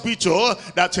the hospital,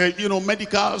 that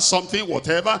medical something,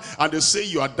 whatever, and they say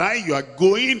you are dying, you are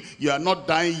going, you are not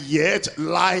dying yet.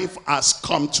 Life has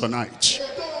come tonight.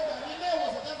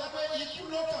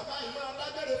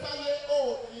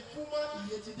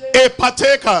 A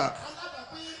partaker.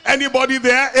 Anybody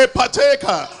there? A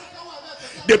partaker.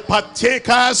 The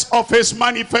partakers of his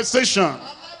manifestation.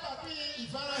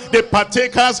 The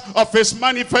partakers of his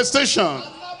manifestation.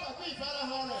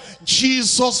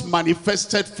 Jesus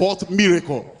manifested forth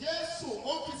miracle.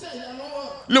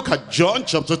 Look at John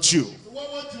chapter 2.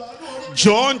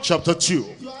 John chapter 2.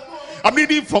 I'm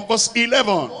reading from verse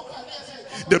 11.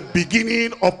 The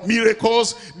beginning of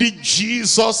miracles did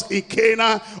Jesus in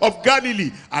Cana of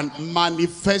Galilee, and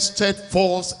manifested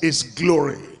forth his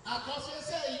glory.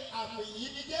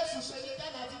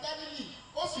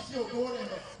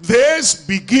 This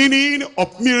beginning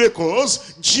of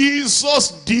miracles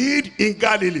Jesus did in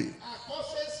Galilee,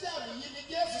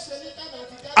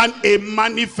 and a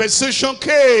manifestation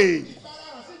came.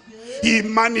 He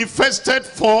manifested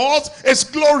forth his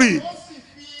glory.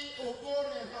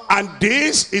 And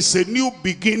this is a new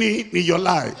beginning in your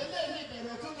life.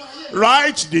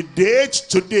 Write the date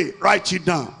today. Write it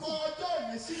down.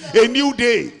 A new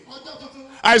day.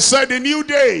 I said a new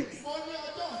day.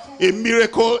 A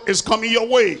miracle is coming your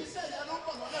way.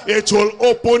 It will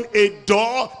open a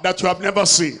door that you have never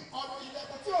seen.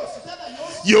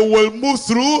 You will move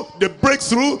through the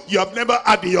breakthrough you have never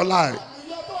had in your life.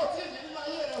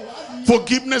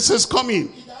 Forgiveness is coming.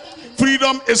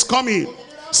 Freedom is coming.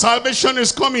 Salvation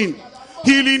is coming.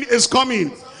 Healing is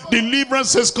coming.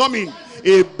 Deliverance is coming.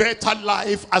 A better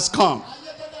life has come.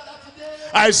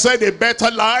 I said a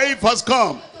better life has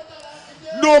come.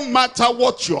 No matter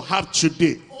what you have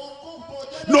today,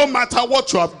 no matter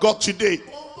what you have got today,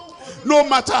 no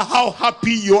matter how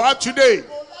happy you are today,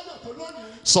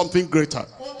 something greater,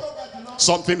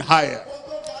 something higher,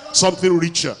 something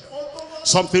richer,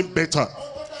 something better,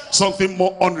 something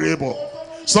more honorable,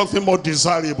 something more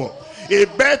desirable. A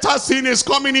better thing is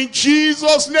coming in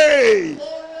Jesus' name.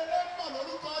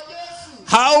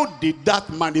 How did that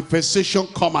manifestation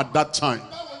come at that time?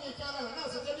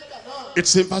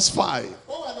 It's in verse 5.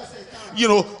 You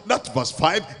know, that verse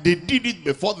 5, they did it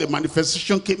before the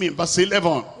manifestation came in verse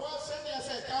 11.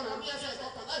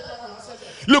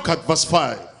 Look at verse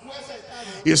 5.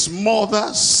 His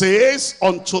mother says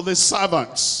unto the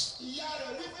servants,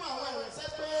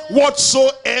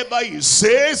 whatsoever he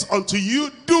says unto you,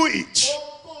 do it.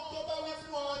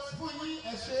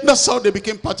 That's how they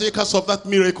became partakers of that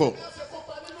miracle.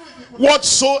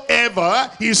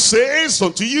 Whatsoever he says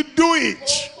unto you, do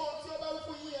it.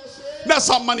 That's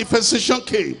how manifestation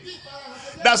came.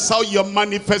 That's how your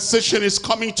manifestation is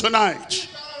coming tonight.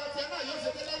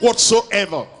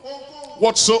 Whatsoever,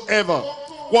 whatsoever,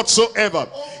 whatsoever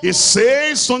he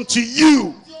says unto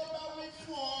you.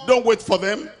 Don't wait for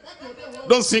them.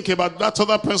 Don't think about that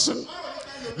other person.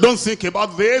 Don't think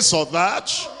about this or that.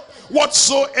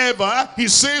 Whatsoever he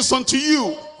says unto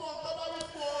you,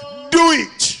 do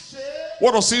it.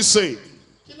 What does he say?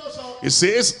 He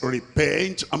says,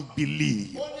 repent and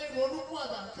believe.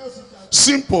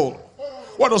 Simple.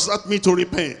 What does that mean, to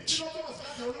repent?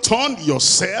 Turn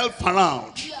yourself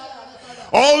around.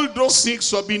 All those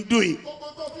things you have been doing,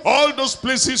 all those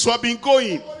places you have been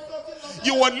going,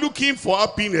 You are looking for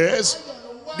happiness.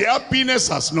 The happiness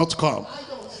has not come.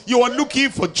 You are looking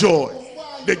for joy.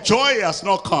 The joy has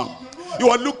not come. You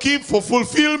are looking for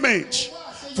fulfillment.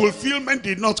 Fulfillment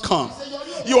did not come.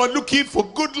 You are looking for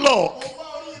good luck.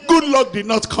 Good luck did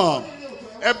not come.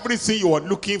 Everything you are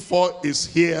looking for is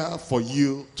here for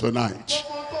you tonight.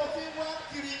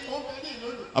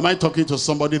 Am I talking to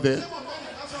somebody there?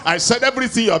 I said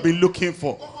everything you have been looking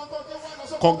for.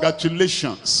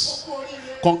 Congratulations.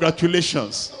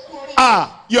 Congratulations.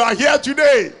 You are here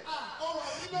today.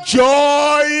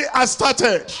 Joy has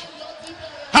started.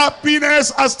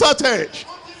 Happiness has started.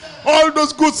 All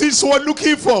those good things you are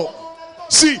looking for,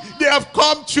 see, they have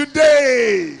come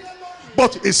today.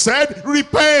 But it said,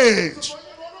 repent,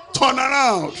 turn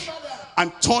around,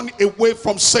 and turn away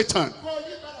from Satan,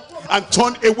 and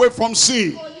turn away from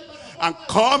sin, and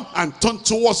come and turn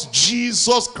towards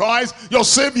Jesus Christ, your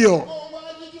Savior.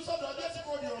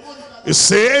 It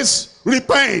says,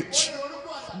 repent,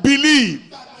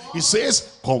 believe. It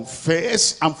says,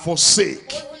 confess and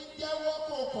forsake.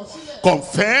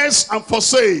 Confess and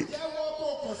forsake.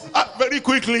 Very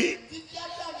quickly,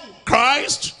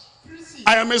 Christ,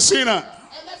 I am a sinner.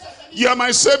 You are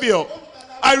my Savior.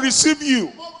 I receive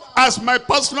you as my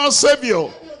personal Savior.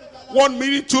 1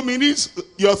 minute, 2 minutes,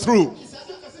 you're through.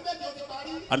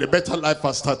 And a better life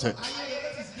has started.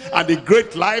 And a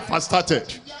great life has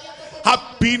started.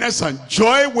 Happiness and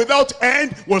joy without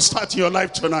end will start in your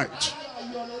life tonight.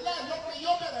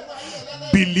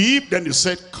 Believe, then he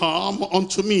said, come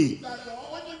unto me,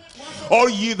 all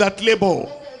ye that labor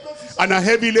and are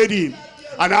heavy laden,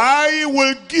 and I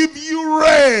will give you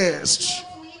rest.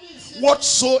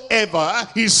 Whatsoever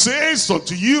he says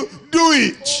unto you, do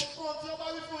it.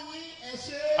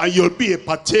 And you'll be a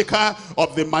partaker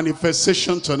of the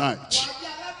manifestation tonight.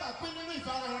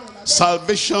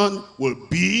 Salvation will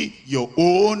be your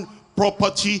own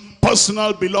property,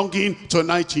 personal belonging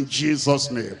tonight in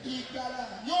Jesus' name.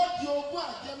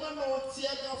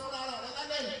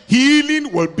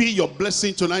 Healing will be your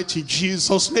blessing tonight in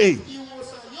Jesus' name.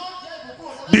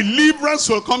 Deliverance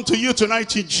will come to you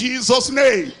tonight in Jesus'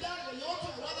 name.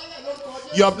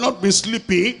 You have not been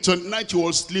sleeping. Tonight you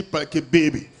will sleep like a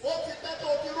baby.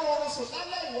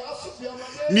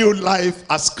 New life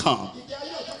has come.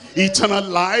 Eternal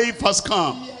life has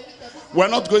come. We're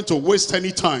not going to waste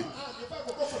any time.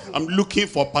 I'm looking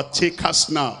for partakers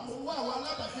now.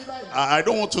 I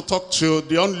don't want to talk to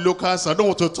the onlookers. I don't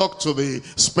want to talk to the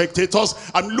spectators.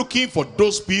 I'm looking for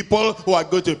those people who are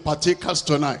going to be partakers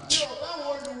tonight.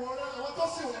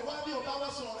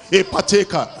 A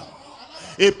partaker.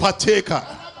 A partaker.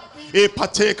 A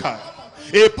partaker.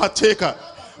 A partaker.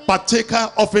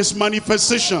 Partaker of his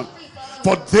manifestation.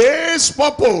 For this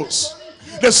purpose,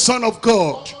 the Son of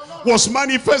God was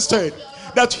manifested,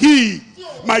 that he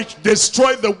might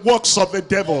destroy the works of the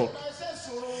devil.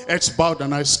 Heads bowed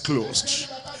and eyes closed.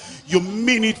 You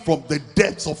mean it from the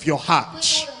depths of your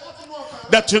heart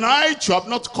that tonight you have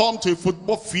not come to a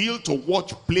football field to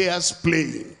watch players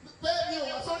playing.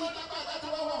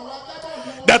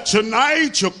 That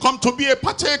tonight you come to be a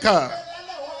partaker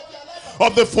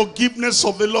of the forgiveness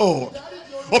of the Lord,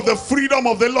 of the freedom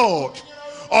of the Lord,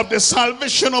 of the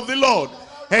salvation of the Lord.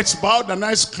 Heads bowed and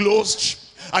eyes closed,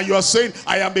 and you are saying,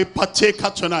 I am a partaker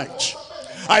tonight.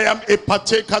 I am a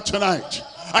partaker tonight.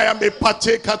 I am a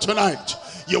partaker tonight.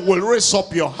 You will raise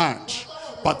up your hand.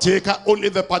 Partaker, only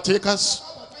the partakers.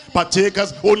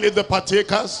 Partakers, only the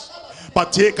partakers.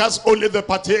 Partakers, only the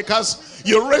partakers.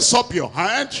 You raise up your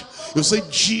hand. You say,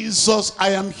 Jesus, I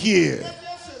am here.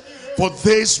 For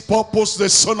this purpose the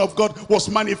Son of God was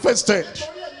manifested.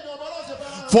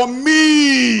 For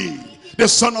me, the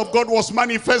Son of God was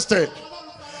manifested,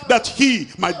 that he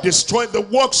might destroy the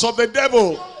works of the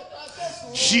devil.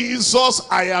 Jesus,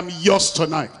 I am yours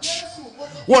tonight.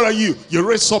 What are you? You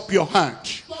raise up your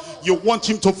hand. You want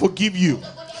him to forgive you.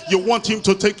 You want him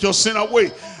to take your sin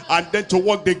away, and then to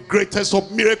work the greatest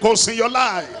of miracles in your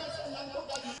life.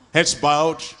 Heads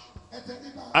bowed,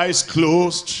 eyes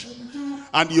closed,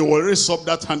 and you will raise up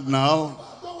that hand now.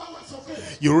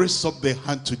 You raise up the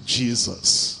hand to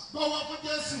Jesus.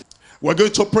 We're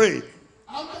going to pray.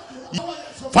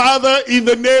 Father, in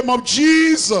the name of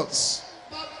Jesus,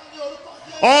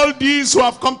 all these who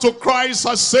have come to Christ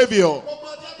as Savior,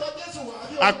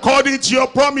 according to your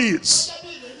promise,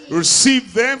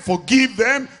 receive them, forgive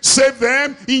them, save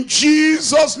them in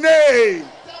Jesus' name.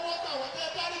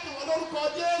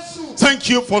 Thank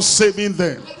you for saving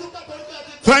them.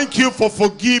 Thank you for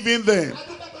forgiving them.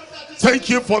 Thank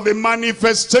you for the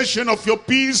manifestation of your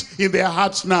peace in their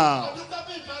hearts now.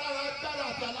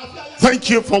 Thank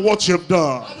you for what you've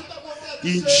done.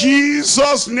 In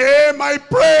Jesus' name I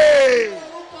pray.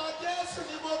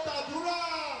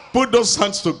 Put those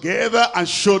hands together and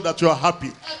show that you are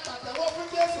happy.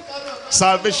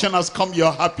 Salvation has come, you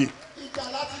are happy.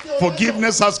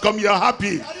 Forgiveness has come, you are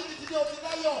happy.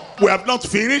 We have not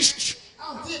finished.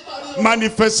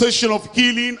 Manifestation of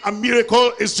healing and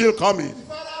miracle is still coming.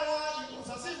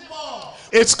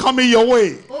 It's coming your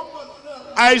way.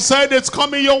 I said it's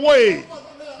coming your way.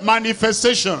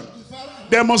 Manifestation,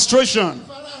 demonstration,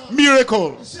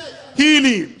 miracle,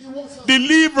 healing,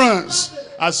 deliverance.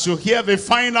 As you hear the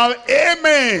final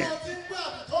amen,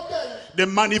 the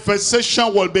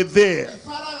manifestation will be there.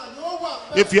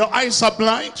 If your eyes are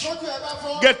blind,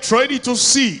 get ready to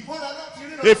see.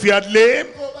 If you are lame,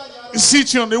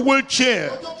 sitting on a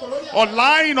wheelchair or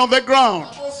lying on the ground,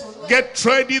 get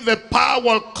ready. The power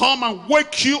will come and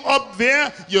wake you up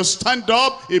there. You stand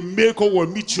up, a miracle will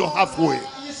meet you halfway.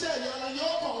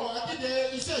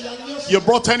 You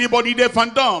brought anybody deaf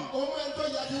and dumb,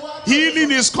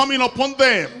 healing is coming upon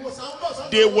them.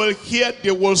 They will hear,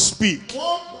 they will speak.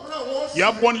 You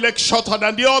have one leg shorter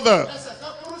than the other.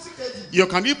 You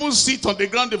can even sit on the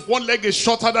ground if one leg is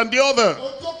shorter than the other,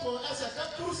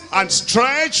 and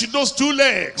stretch those two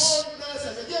legs.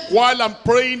 While I'm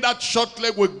praying, that short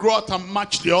leg will grow out and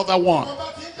match the other one.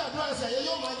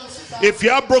 If you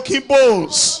have broken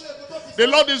bones, the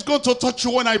Lord is going to touch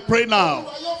you when I pray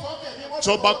now.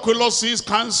 Tuberculosis,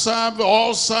 cancer,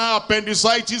 ulcer,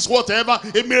 appendicitis, whatever,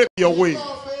 it may be your way.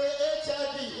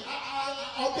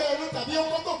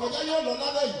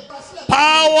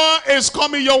 Power is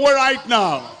coming your way right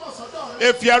now.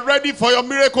 If you are ready for your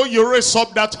miracle, you raise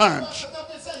up that hand.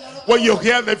 When you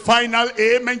hear the final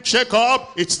amen, check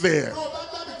up, it's there.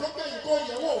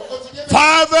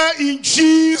 Father, in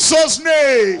Jesus'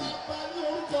 name,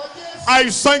 I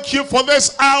thank you for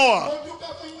this hour,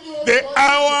 the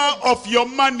hour of your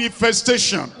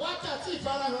manifestation.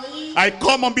 I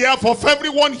come on behalf of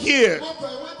everyone here,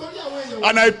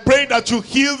 and I pray that you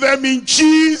heal them in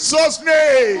Jesus'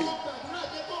 name.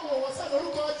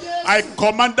 I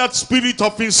command that spirit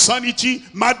of insanity,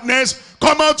 madness,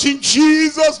 come out in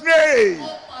Jesus' name.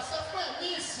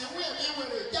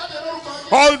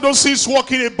 All those things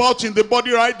walking about in the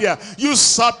body right there, you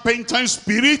serpentine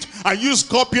spirit and you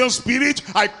scorpion spirit,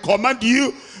 I command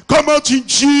you, come out in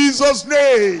Jesus'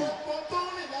 name.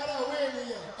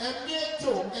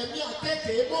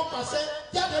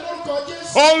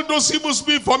 All those evil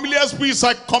spirits, familiar spirits,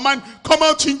 I command, come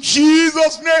out in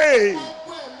Jesus' name.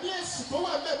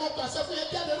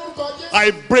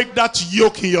 I break that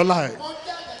yoke in your life.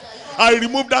 I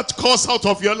remove that curse out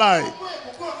of your life.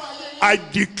 I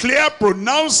declare,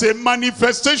 pronounce a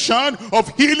manifestation of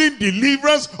healing,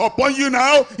 deliverance upon you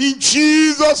now in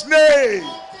Jesus' name.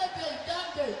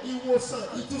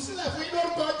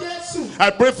 I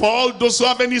pray for all those who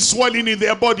have any swelling in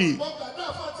their body.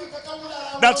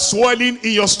 That swelling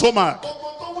in your stomach,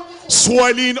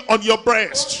 swelling on your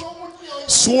breast,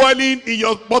 swelling in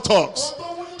your buttocks,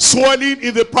 swelling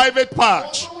in the private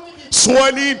part,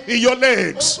 swelling in your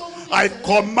legs. I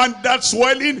command that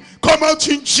swelling, come out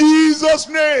in Jesus'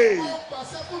 name.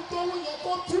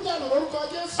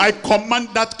 I command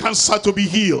that cancer to be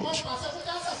healed.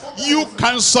 You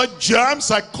cancer germs,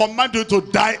 I command you to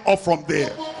die off from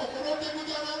there.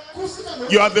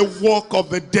 You are the work of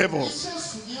the devil,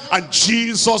 and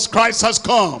Jesus Christ has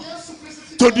come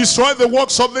to destroy the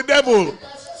works of the devil.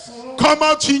 Come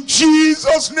out in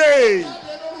Jesus' name.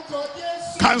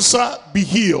 Cancer, be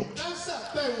healed.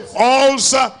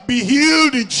 Ulcer, be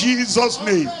healed in Jesus'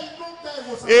 name.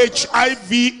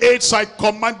 HIV, AIDS, I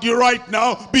command you right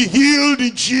now, be healed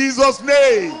in Jesus'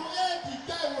 name.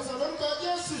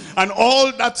 And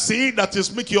all that sin that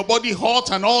is making your body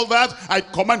hot and all that, I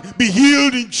command, be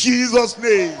healed in Jesus'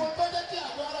 name.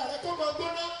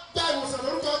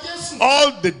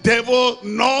 All the devil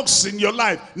knocks in your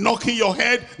life, knocking your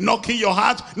head, knocking your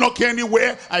heart, knocking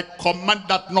anywhere, I command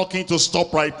that knocking to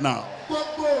stop right now.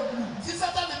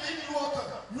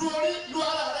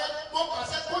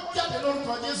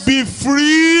 Be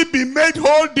free, be made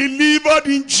whole, delivered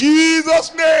in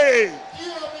Jesus' name.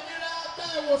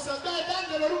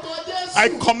 I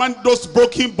command those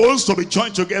broken bones to be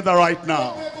joined together right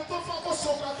now.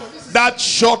 That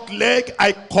short leg,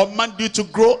 I command you to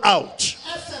grow out.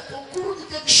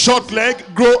 Short leg,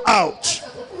 grow out.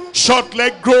 Short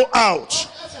leg, grow out.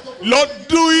 Lord,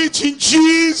 do it in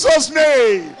Jesus'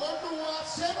 name.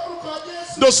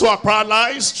 Those who are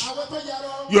paralyzed,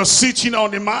 you're sitting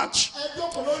on a mat,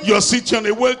 you're sitting on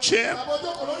a wheelchair,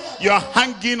 you're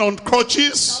hanging on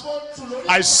crutches,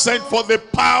 I send for the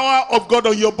power of God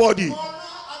on your body.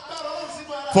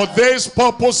 For this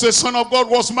purpose the Son of God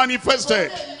was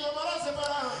manifested,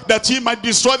 that he might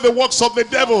destroy the works of the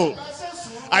devil.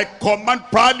 I command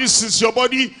paralysis your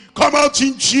body, Come out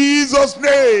in Jesus'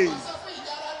 name.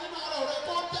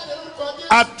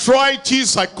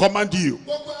 Arthritis, I command you.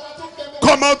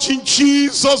 Come out in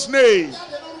Jesus' name.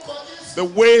 The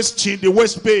waist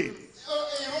pain,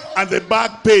 and the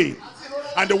back pain,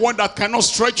 and the one that cannot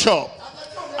stretch up,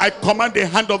 I command the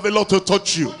hand of the Lord to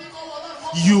touch you.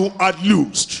 You are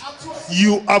loosed.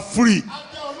 You are free.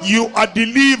 You are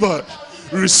delivered.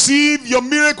 Receive your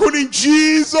miracle in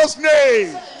Jesus'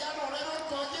 name.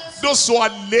 Those who are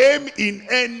lame in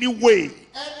any way,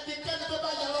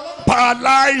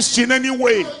 paralyzed in any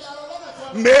way,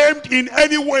 maimed in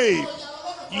any way,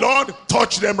 Lord,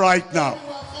 touch them right now.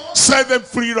 Set them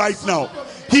free right now.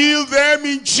 Heal them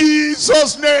in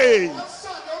Jesus' name.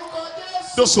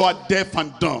 Those who are deaf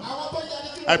and dumb,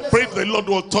 I pray the Lord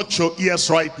will touch your ears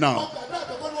right now,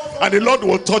 and the Lord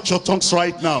will touch your tongues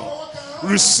right now.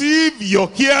 Receive your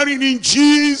hearing in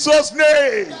Jesus'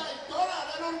 name.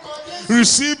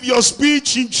 Receive your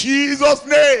speech in Jesus'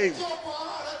 name.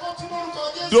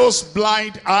 Those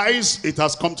blind eyes, it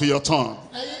has come to your tongue.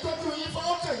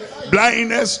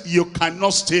 Blindness, you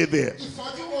cannot stay there.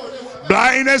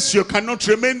 Blindness, you cannot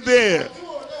remain there.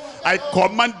 I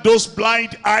command those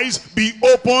blind eyes be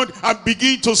opened and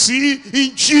begin to see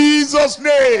in Jesus'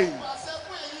 name.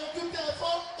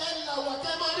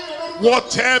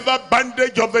 Whatever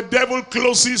bandage of the devil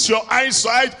closes your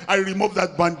eyesight, I remove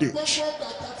that bandage.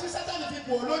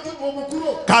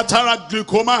 Cataract,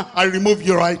 glaucoma, I remove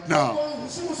you right now.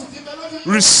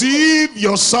 Receive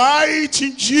your sight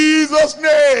in Jesus'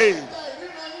 name.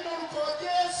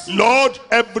 Lord,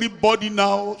 everybody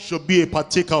now should be a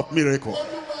partaker of miracle.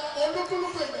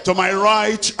 To my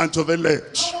right and to the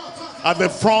left, at the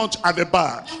front, at the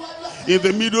back, in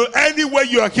the middle, anywhere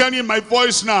you are hearing my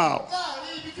voice now,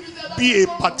 be a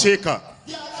partaker.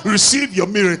 Receive your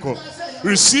miracle.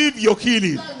 Receive your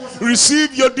healing.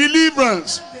 Receive your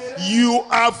deliverance. You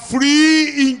are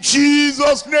free in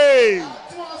Jesus' name.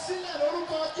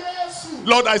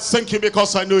 Lord, I thank you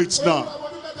because I know it's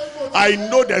now. I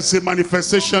know there's a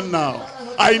manifestation now.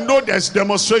 I know there's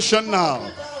demonstration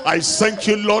now. I thank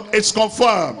you, Lord. It's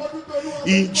confirmed.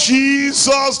 In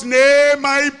Jesus' name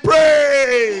I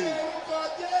pray.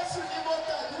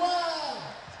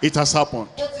 It has happened.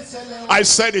 I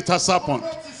said it has happened.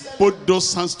 Put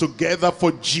those hands together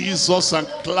for Jesus and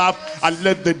clap and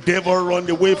let the devil run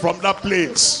away from that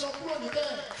place.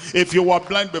 If you were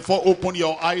blind before, open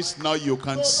your eyes. Now you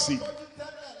can see.